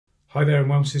Hi there and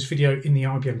welcome to this video in the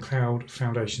IBM Cloud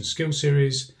Foundation Skill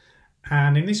Series.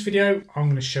 And in this video, I'm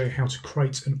going to show you how to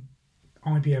create an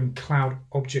IBM Cloud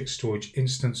Object Storage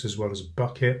instance as well as a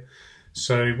bucket.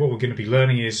 So what we're going to be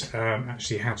learning is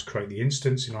actually how to create the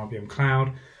instance in IBM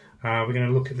Cloud. We're going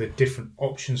to look at the different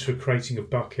options for creating a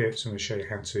bucket. So I'm going to show you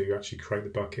how to actually create the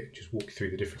bucket, just walk you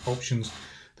through the different options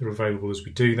that are available as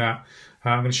we do that.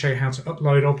 I'm going to show you how to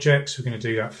upload objects. We're going to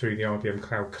do that through the IBM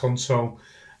Cloud Console.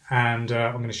 And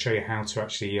I'm going to show you how to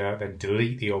actually then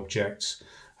delete the objects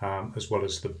as well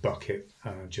as the bucket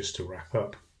just to wrap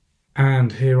up.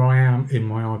 And here I am in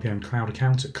my IBM Cloud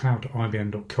account at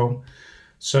cloud.ibm.com.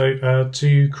 So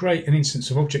to create an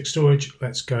instance of object storage,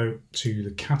 let's go to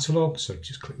the catalogue. So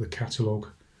just click the catalogue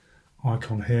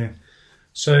icon here.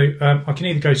 So I can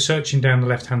either go searching down the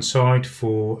left-hand side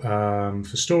for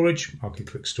storage. I can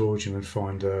click storage and then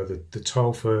find the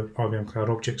tile for IBM Cloud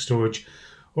Object Storage.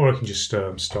 Or I can just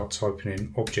start typing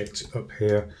in object up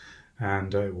here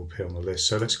and it will appear on the list.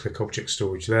 So let's click object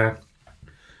storage there.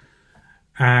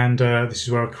 And this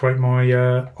is where I create my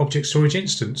object storage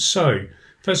instance. So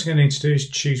first thing I need to do is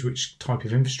choose which type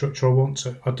of infrastructure I want.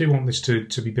 So I do want this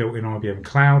to be built in IBM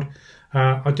Cloud.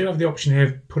 I do have the option here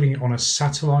of putting it on a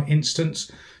satellite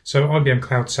instance. So IBM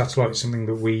Cloud Satellite is something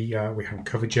that we haven't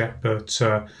covered yet, but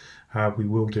we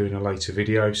will do in a later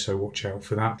video, so watch out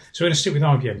for that. So we're going to stick with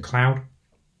IBM Cloud.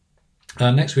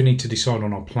 Next we need to decide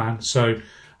on our plan. So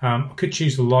I could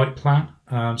choose the light plan.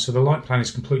 So the light plan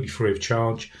is completely free of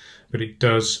charge, but it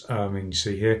does, you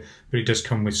see here, but it does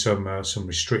come with some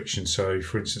restrictions. So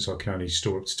for instance, I can only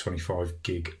store up to 25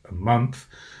 gig a month.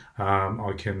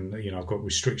 I can, I've got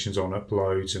restrictions on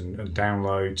uploads and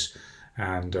downloads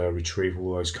and retrieval,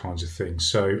 all those kinds of things.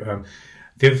 So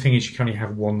the other thing is you can only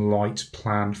have one light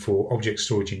plan for object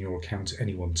storage in your account at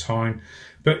any one time.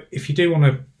 But if you do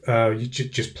want to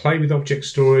just play with object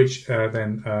storage,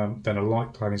 then a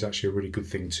light plan is actually a really good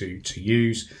thing to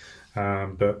use.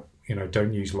 But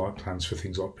don't use light plans for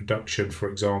things like production, for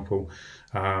example,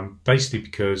 basically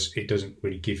because it doesn't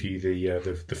really give you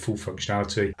the full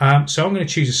functionality. So I'm going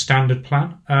to choose a standard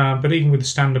plan, but even with the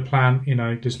standard plan,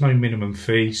 there's no minimum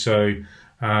fee, so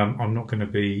I'm not going to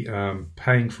be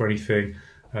paying for anything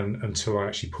until I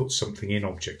actually put something in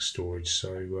object storage.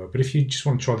 So, but if you just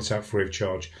want to try this out free of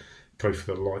charge, go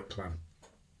for the light plan.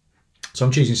 So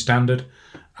I'm choosing standard.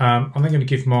 I'm then going to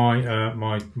give my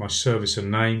my service a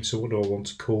name. So what do I want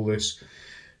to call this?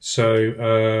 So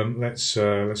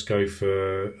let's go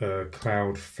for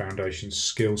Cloud Foundation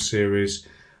Skill Series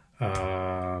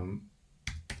Object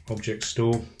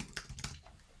Store.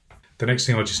 The next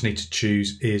thing I just need to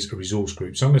choose is a resource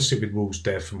group. So I'm going to stick with rules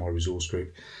dev for my resource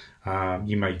group.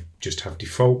 You may just have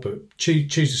default, but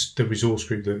choose the resource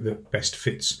group that best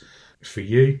fits for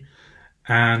you.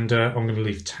 And I'm going to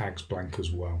leave tags blank as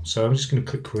well. So I'm just going to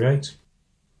click create.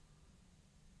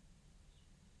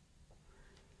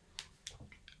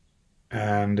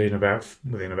 And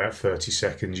within about 30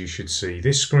 seconds, you should see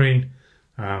this screen,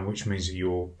 which means that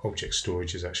your object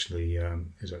storage has actually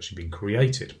been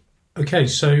created. Okay,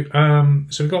 so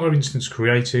we've got our instance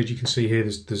created. You can see here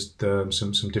there's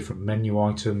some different menu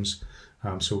items.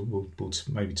 So we'll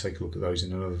maybe take a look at those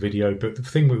in another video. But the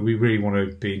thing that we really want to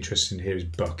be interested in here is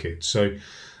buckets. So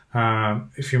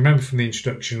if you remember from the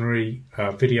introductory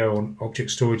video on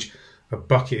object storage, a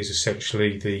bucket is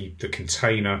essentially the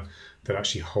container that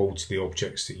actually holds the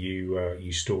objects that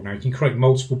you store. Now you can create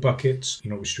multiple buckets.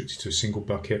 You're not restricted to a single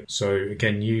bucket. So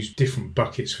again, use different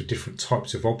buckets for different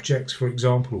types of objects, for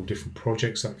example, or different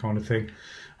projects, that kind of thing.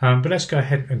 But let's go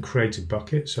ahead and create a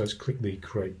bucket. So let's click the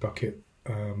create bucket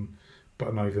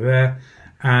button over there,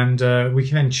 and we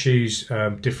can then choose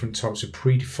different types of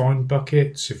predefined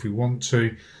buckets if we want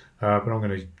to, but I'm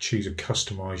going to choose a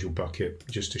customize your bucket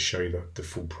just to show you the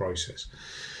full process.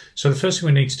 So the first thing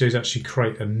we need to do is actually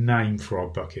create a name for our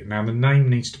bucket. Now the name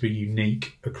needs to be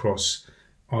unique across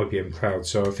IBM Cloud.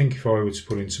 So I think if I were to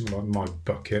put in something like my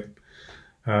bucket,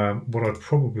 what I'd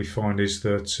probably find is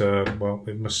that well,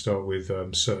 it must start with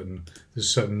there's a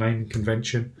certain naming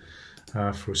convention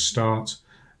for a start.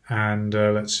 And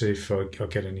let's see if I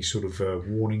get any sort of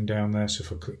warning down there. So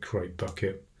if I click create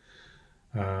bucket,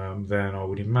 then I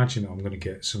would imagine that I'm going to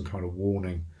get some kind of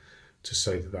warning to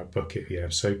say that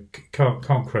bucket, so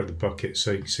can't create the bucket.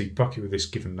 So you can see bucket with this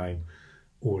given name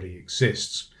already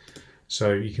exists.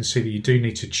 So you can see that you do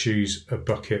need to choose a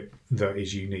bucket that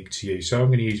is unique to you. So I'm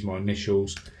going to use my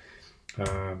initials. So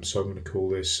I'm going to call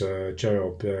this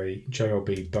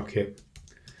JRB bucket.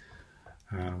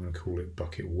 And I'm going to call it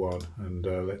bucket 1,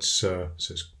 and let's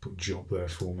put job there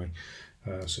for me.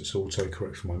 So it's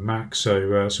autocorrect for my Mac. So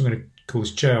I'm going to call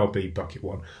this JRB bucket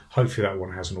 1. Hopefully that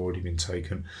one hasn't already been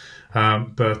taken.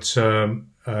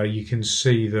 You can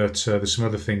see that there's some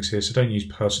other things here. So don't use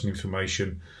personal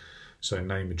information. So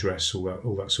name, address,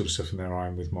 all that sort of stuff. And there I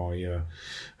am with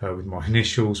my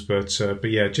initials. But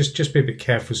yeah, just be a bit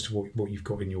careful as to what you've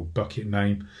got in your bucket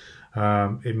name.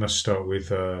 It must start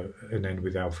with and end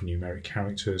with alphanumeric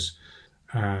characters,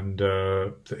 and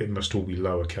it must all be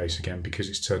lowercase again because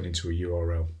it's turned into a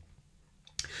URL.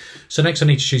 So next I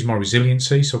need to choose my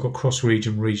resiliency. So I've got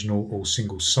cross-region, regional, or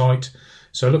single site.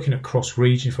 So looking at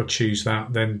cross-region, if I choose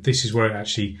that, then this is where it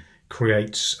actually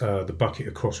creates the bucket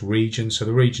across region. So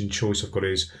the region choice I've got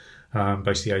is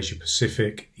basically Asia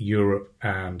Pacific, Europe,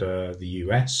 and the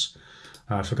US.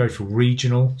 If I go for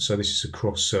regional, so this is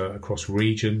across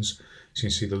regions. So you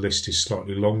can see the list is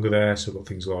slightly longer there. So I've got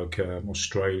things like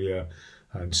Australia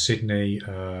and Sydney,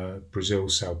 Brazil,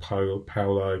 Sao Paulo.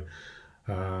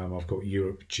 I've got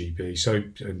Europe, GB, so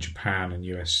and Japan and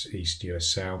US East, US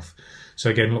South. So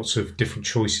again, lots of different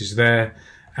choices there.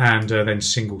 And then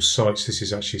single sites. This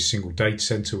is actually a single data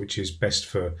center, which is best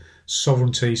for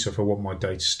sovereignty. So if I want my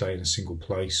data to stay in a single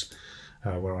place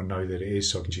where I know that it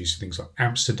is, so I can choose things like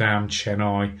Amsterdam,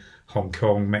 Chennai, Hong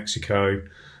Kong, Mexico.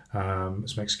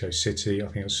 It's Mexico City. I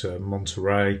think it's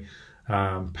Monterey,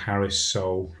 Paris,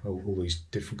 Seoul, all these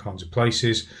different kinds of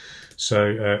places.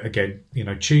 So again,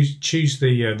 choose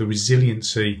the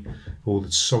resiliency or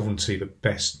the sovereignty that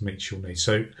best meets your needs.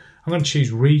 So I'm going to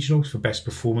choose regional for best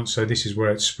performance. So this is where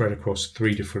it's spread across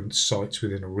 3 different sites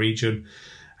within a region.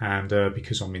 And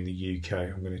because I'm in the UK,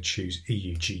 I'm going to choose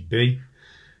EUGB.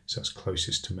 So that's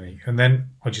closest to me. And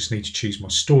then I just need to choose my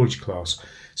storage class.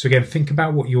 So again, think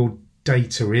about what your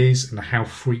data is and how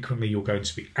frequently you're going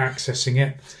to be accessing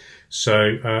it.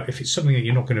 So if it's something that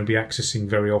you're not going to be accessing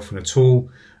very often at all,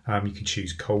 you can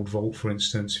choose Cold Vault, for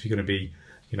instance. If you're going to be,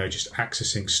 just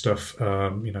accessing stuff,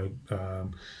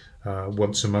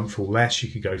 once a month or less, you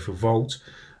could go for Vault.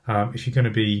 If you're going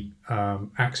to be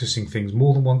accessing things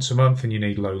more than once a month and you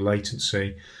need low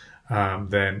latency,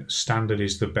 then Standard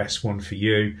is the best one for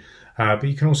you. But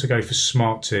you can also go for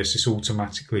Smart Tier. So this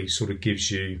automatically sort of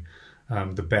gives you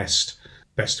the best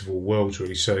of all worlds,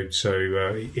 really. So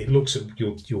it looks at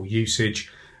your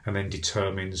usage and then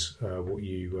determines what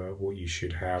you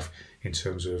should have in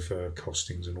terms of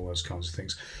costings and all those kinds of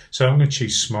things. So I'm going to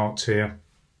choose Smart Tier.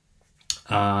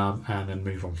 And then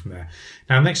move on from there.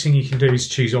 Now, next thing you can do is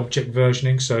choose object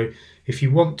versioning. So if you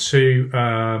want to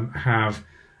have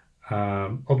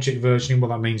object versioning, what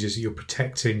that means is that you're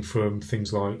protecting from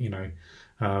things like,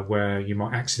 where you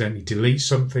might accidentally delete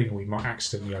something or you might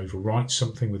accidentally overwrite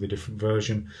something with a different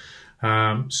version.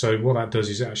 So what that does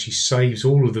is it actually saves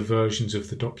all of the versions of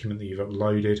the document that you've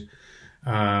uploaded.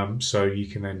 So you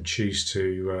can then choose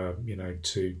to,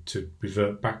 to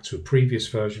revert back to a previous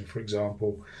version, for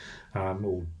example.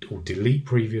 Or delete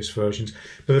previous versions.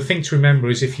 But the thing to remember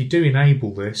is if you do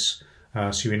enable this,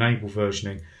 so you enable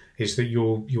versioning, is that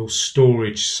your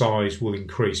storage size will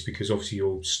increase because obviously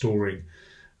you're storing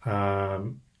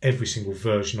every single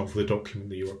version of the document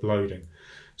that you're uploading.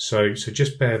 So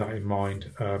just bear that in mind.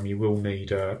 You will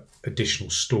need additional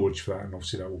storage for that, and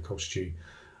obviously that will cost you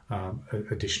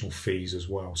additional fees as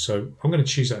well. So I'm going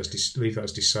to choose that as leave that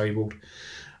as disabled.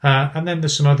 And then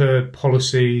there's some other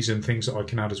policies and things that I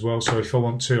can add as well. So if I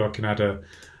want to, I can add an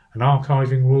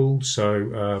archiving rule.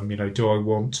 So, do I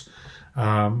want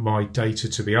my data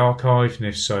to be archived? And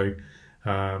if so,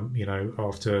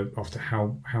 after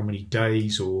how many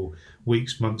days or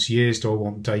weeks, months, years do I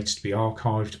want data to be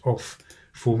archived off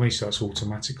for me? So that's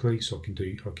automatically. So I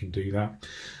can do that.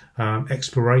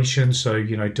 Expiration. So,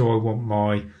 do I want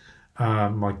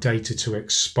my data to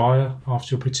expire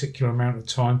after a particular amount of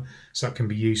time? So that can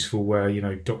be useful where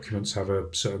documents have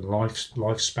a certain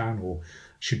lifespan or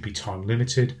should be time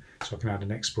limited. So I can add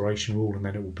an expiration rule and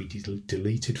then it will be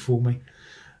deleted for me.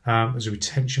 There's a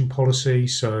retention policy.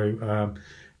 So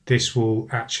this will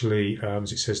actually,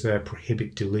 as it says there,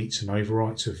 prohibit deletes and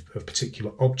overwrites of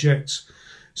particular objects.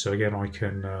 So again, I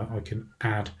can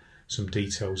add some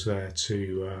details there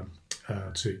to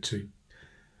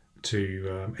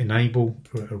enable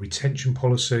a retention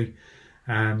policy.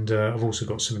 And I've also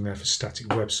got something there for static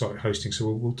website hosting. So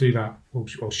we'll do that.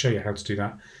 I'll show you how to do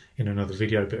that in another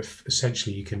video. But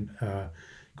essentially, you can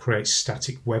create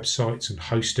static websites and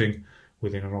hosting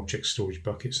within an object storage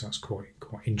bucket. So that's quite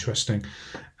interesting.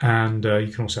 And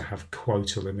you can also have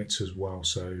quota limits as well.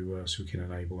 So we can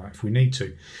enable that if we need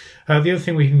to. The other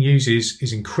thing we can use is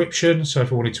encryption. So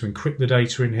if I wanted to encrypt the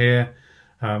data in here,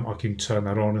 I can turn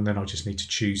that on, and then I just need to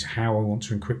choose how I want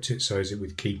to encrypt it. So is it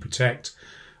with key protect?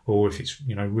 Or if it's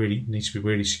really needs to be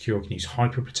really secure, I can use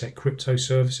hyperprotect crypto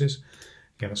services.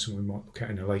 Again, that's something we might look at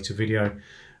in a later video.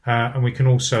 And we can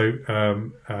also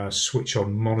switch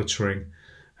on monitoring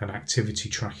and activity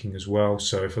tracking as well.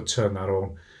 So if I turn that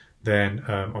on, then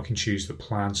I can choose the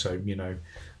plan. So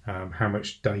how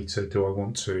much data do I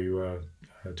want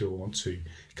to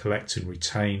collect and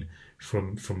retain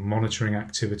from monitoring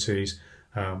activities?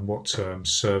 What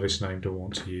service name do I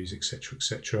want to use, etc.,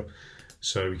 etc.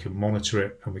 So we can monitor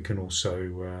it, and we can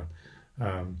also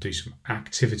do some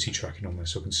activity tracking on there,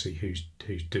 so I can see who's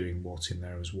doing what in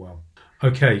there as well.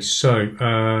 Okay, so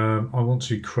I want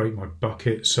to create my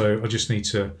bucket, so I need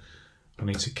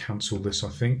to cancel this, I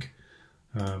think.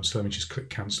 So let me just click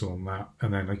cancel on that,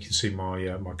 and then you can see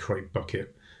my my create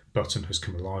bucket button has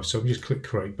come alive. So I'll just click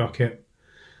create bucket.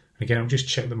 Again, I'll just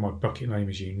check that my bucket name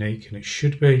is unique, and it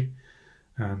should be.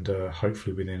 And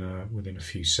hopefully within a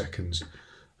few seconds,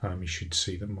 you should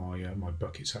see that my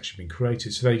bucket's actually been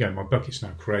created. So there you go, my bucket's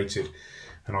now created,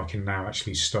 and I can now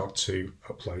actually start to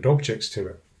upload objects to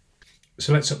it.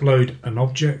 So let's upload an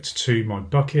object to my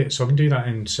bucket. So I can do that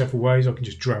in several ways. I can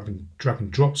just drag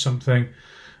and drop something,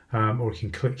 or I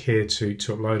can click here to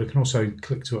upload. I can also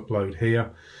click to upload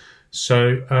here.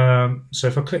 So so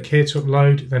if I click here to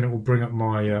upload, then it will bring up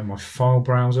my my file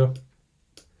browser.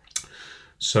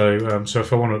 So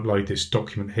if I want to upload this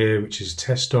document here, which is a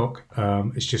test doc,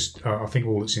 it's just I think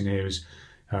all that's in here is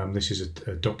this is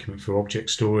a document for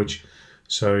object storage.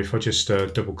 So if I just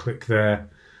double click there,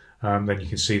 then you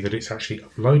can see that it's actually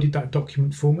uploaded that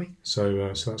document for me.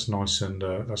 So so that's nice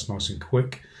and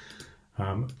quick.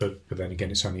 But then again,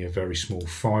 it's only a very small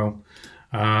file.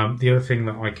 The other thing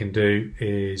that I can do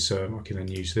is I can then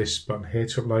use this button here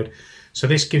to upload. So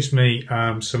this gives me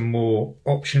some more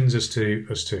options as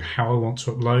to how I want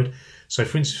to upload. So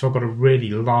for instance, if I've got a really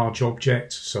large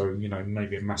object, so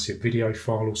maybe a massive video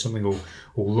file or something, or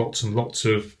lots and lots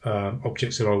of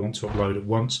objects that I want to upload at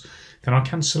once, then I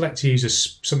can select to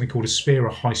use something called a Spira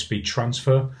high-speed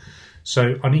transfer.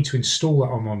 So I need to install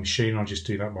that on my machine. I'll just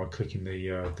do that by clicking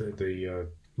the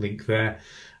link there.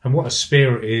 And what a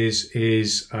Spira is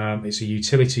it's a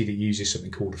utility that uses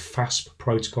something called a FASP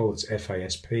protocol. It's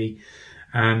FASP,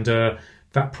 and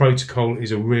that protocol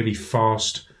is a really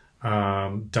fast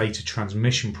data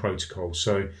transmission protocol.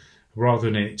 So rather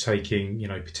than it taking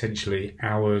potentially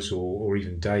hours or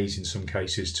even days in some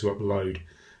cases to upload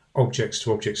objects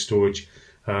to object storage,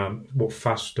 what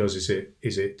FASP does is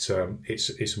it's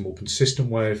a more consistent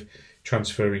way of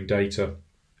transferring data.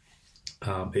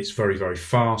 It's very, very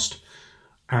fast,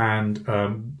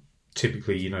 and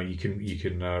typically you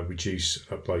can reduce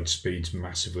upload speeds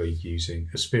massively using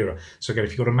a Spira. So again,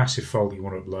 if you've got a massive file that you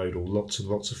want to upload, or lots and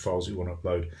lots of files that you want to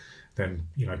upload, then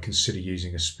consider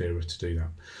using a Spira to do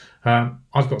that.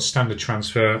 I've got standard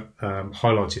transfer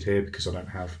highlighted here because I don't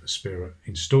have a Spira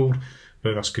installed,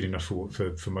 but that's good enough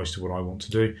for most of what I want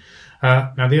to do.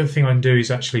 Now the other thing I can do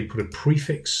is actually put a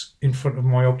prefix in front of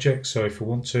my object. So if I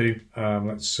want to,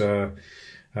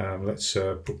 let's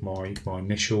put my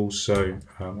initials. So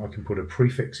I can put a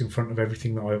prefix in front of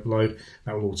everything that I upload.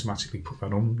 That will automatically put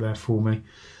that on there for me.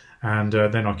 And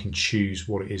then I can choose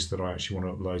what it is that I actually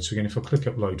want to upload. So again, if I click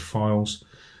upload files,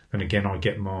 then again I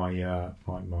get my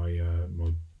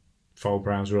my file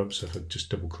browser up. So if I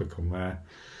just double click on there,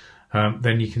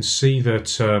 then you can see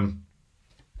that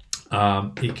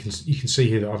you can see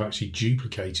here that I've actually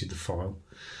duplicated the file.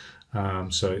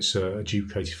 So it's a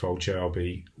duplicated file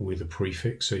JRB with a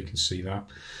prefix, so you can see that.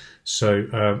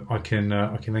 So I can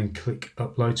then click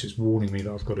upload. So it's warning me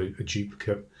that I've got a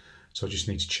duplicate. So I just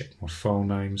need to check my file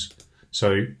names.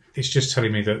 So it's just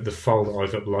telling me that the file that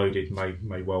I've uploaded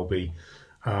may well be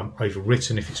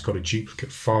overwritten if it's got a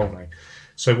duplicate file name.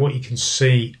 So what you can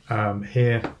see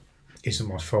here is that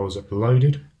my file is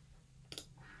uploaded.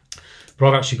 But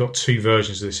I've actually got two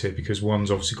versions of this here, because one's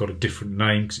obviously got a different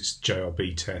name because it's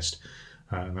JRB test,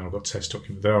 and then I've got test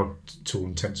document. They are, to all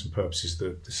intents and purposes,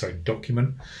 the same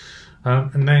document.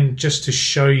 And then just to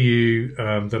show you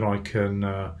that I can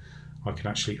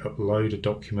actually upload a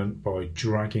document by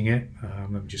dragging it.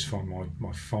 Let me just find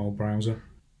my file browser.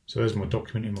 So there's my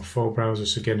document in my file browser.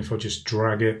 So again, if I just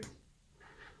drag it,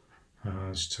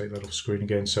 let's take that off screen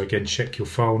again. So again, check your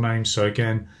file name. So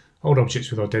again, old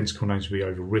objects with identical names will be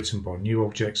overwritten by new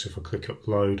objects. If I click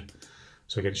upload,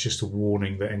 so again, it's just a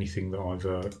warning that anything that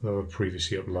I've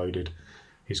previously uploaded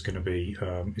is going to be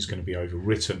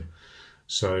overwritten.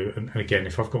 So and again,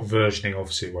 if I've got versioning,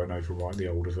 obviously it won't overwrite the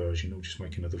older version. It'll just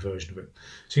make another version of it.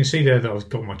 So you can see there that I've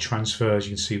got my transfers.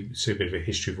 You can see a bit of a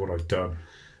history of what I've done.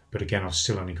 But again, I've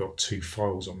still only got 2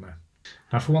 files on there.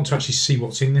 Now, if I want to actually see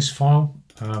what's in this file,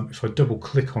 if I double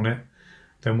click on it,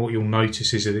 then what you'll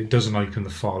notice is that it doesn't open the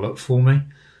file up for me.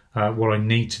 what I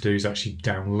need to do is actually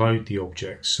download the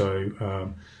object.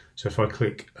 So if I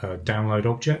click download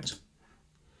object,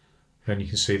 then you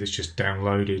can see that's just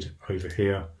downloaded over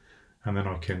here, and then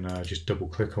I can just double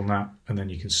click on that, and then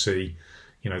you can see,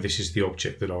 this is the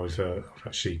object that I've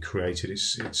actually created.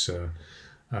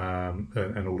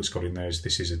 And all it's got in there is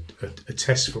this is a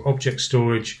test for object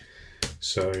storage.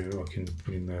 So I can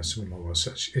put in there something like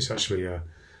that. It's actually a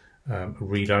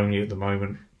read only at the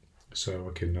moment, so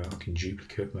I can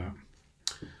duplicate that,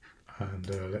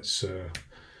 and let's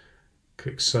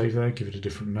click save there, give it a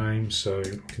different name. So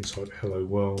I can type hello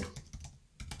world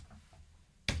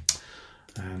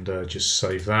and just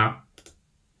save that,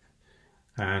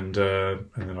 and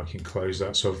then I can close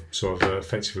that. So I've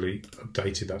effectively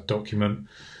updated that document,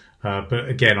 but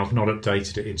again, I've not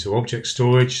updated it into object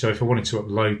storage. So if I wanted to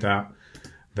upload that,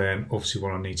 then obviously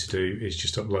what I need to do is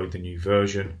just upload the new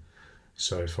version.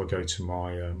 So if I go to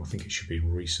my, I think it should be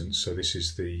recent. So this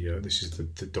is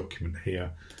the document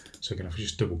here. So again, if I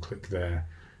just double click there,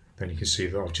 then you can see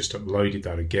that I've just uploaded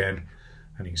that again,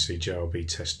 and you can see JRB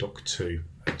test doc 2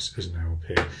 has now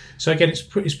appeared. So again, it's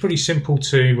pretty simple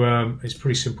to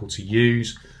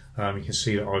use. You can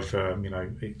see that I've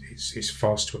it's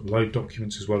fast to upload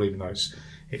documents as well, even though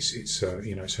it's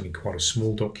only quite a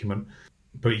small document.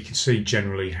 But you can see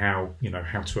generally how to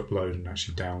upload and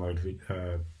actually download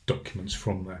documents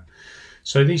from there.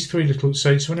 So these three little,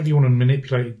 so whenever you want to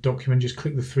manipulate a document, just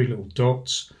click the three little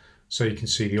dots, so you can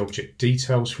see the object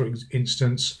details, for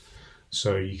instance.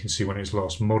 So you can see when it was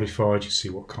last modified, you can see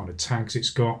what kind of tags it's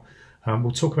got.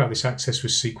 We'll talk about this access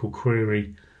with SQL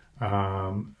query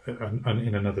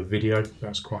in another video.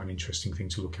 That's quite an interesting thing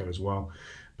to look at as well.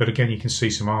 But again, you can see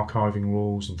some archiving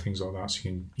rules and things like that, so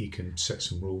you can set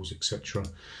some rules, etc.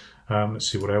 Let's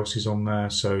see what else is on there.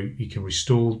 So you can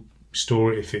restore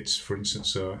it if it's, for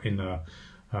instance,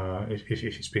 if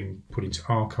it's been put into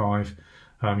archive.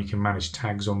 You can manage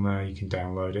tags on there, you can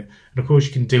download it, and of course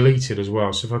you can delete it as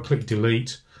well. So if I click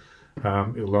delete,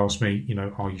 it'll ask me,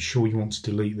 are you sure you want to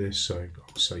delete this? So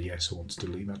I'll say yes, I want to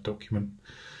delete that document.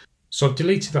 So I've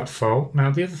deleted that file. Now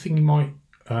the other thing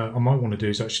I might want to do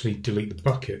is actually delete the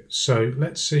bucket. So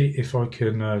let's see if I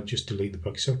can just delete the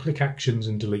bucket. So I'll click actions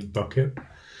and delete bucket.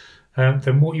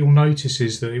 Then what you'll notice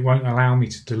is that it won't allow me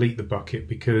to delete the bucket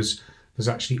because there's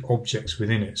actually objects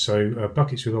within it. So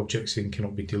buckets with objects in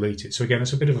cannot be deleted. So again,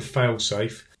 it's a bit of a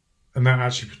fail-safe, and that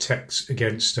actually protects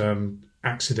against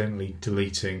accidentally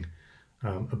deleting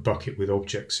a bucket with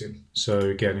objects in. So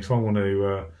again, if I want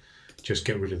to just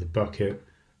get rid of the bucket,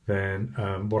 then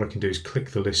what I can do is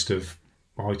click the list of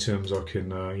items. I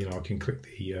can I can click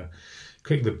the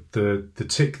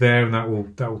tick there, and that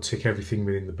will tick everything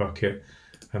within the bucket,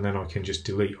 and then I can just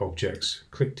delete objects.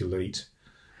 Click delete.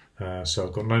 So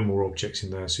I've got no more objects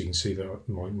in there, so you can see that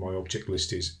my object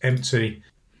list is empty.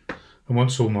 And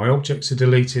once all my objects are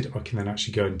deleted, I can then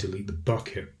actually go and delete the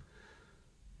bucket.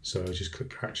 So I just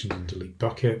click actions and delete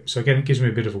bucket. So again, it gives me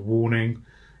a bit of a warning.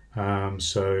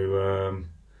 So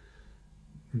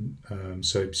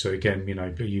again,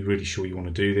 are you really sure you want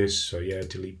to do this? So yeah,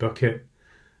 delete bucket,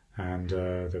 and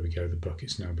there we go. The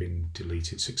bucket's now been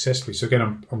deleted successfully. So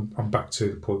again, I'm back to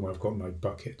the point where I've got no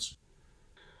buckets.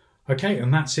 Okay,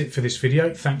 and that's it for this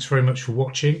video. Thanks very much for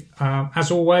watching.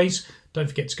 As always, don't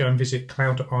forget to go and visit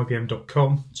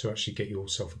cloud.ibm.com to actually get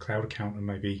yourself a cloud account and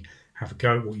maybe have a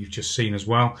go at what you've just seen as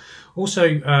well.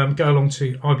 Also, go along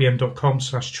to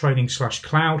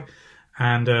ibm.com/training/cloud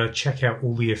and check out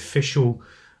all the official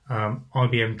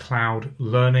IBM Cloud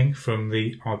learning from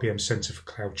the IBM Centre for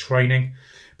Cloud Training.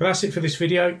 But that's it for this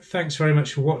video. Thanks very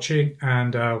much for watching,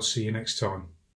 and I'll see you next time.